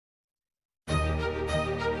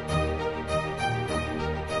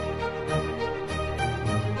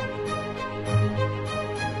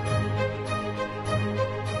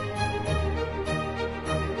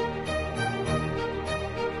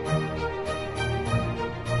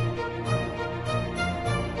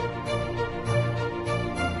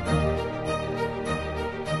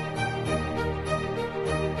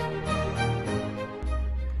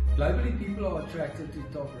attracted to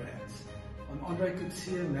top brands. I'm Andre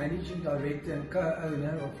Coetzee, Managing Director and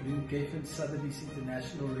co-owner of Lew Geffen Sotheby's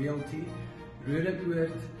International Realty,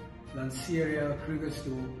 Roodepoort, Lanseria,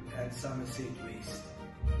 Krugersdorp and Somerset West.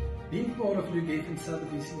 Being part of Lew Geffen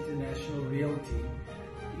Sotheby's International Realty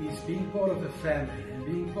is being part of a family and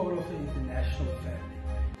being part of an international family.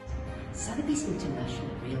 Sotheby's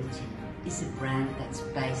International Realty is a brand that's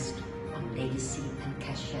based on legacy and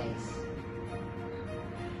cachets.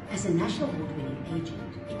 As a national award-winning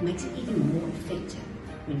agent, it makes it even more effective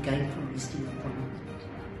when going for a listing appointment.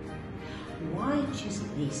 Why choose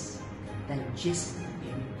this than just the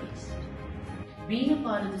very best? Being a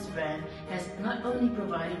part of this brand has not only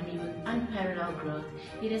provided me with unparalleled growth,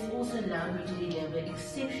 it has also allowed me to deliver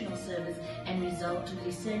exceptional service and result to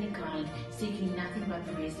discerning clients seeking nothing but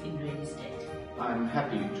the best in real estate. I'm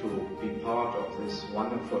happy to be part of this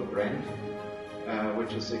wonderful brand,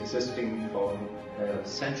 which is existing for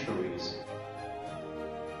centuries.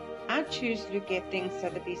 I choose Lew Geffen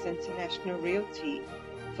Sotheby's International Realty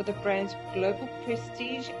for the brand's global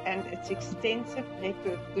prestige and its extensive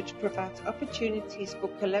network, which provides opportunities for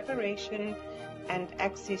collaboration and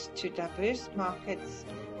access to diverse markets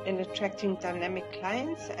in attracting dynamic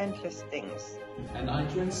clients and listings. And I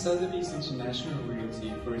joined Sotheby's International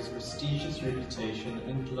Realty for its prestigious reputation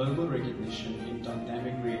and global recognition in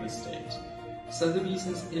dynamic real estate. Sotheby's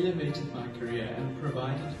has elevated my career and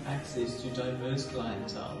provided access to diverse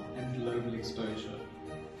clientele and global exposure.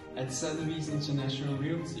 At Sotheby's International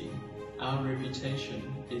Realty, our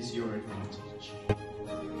reputation is your advantage.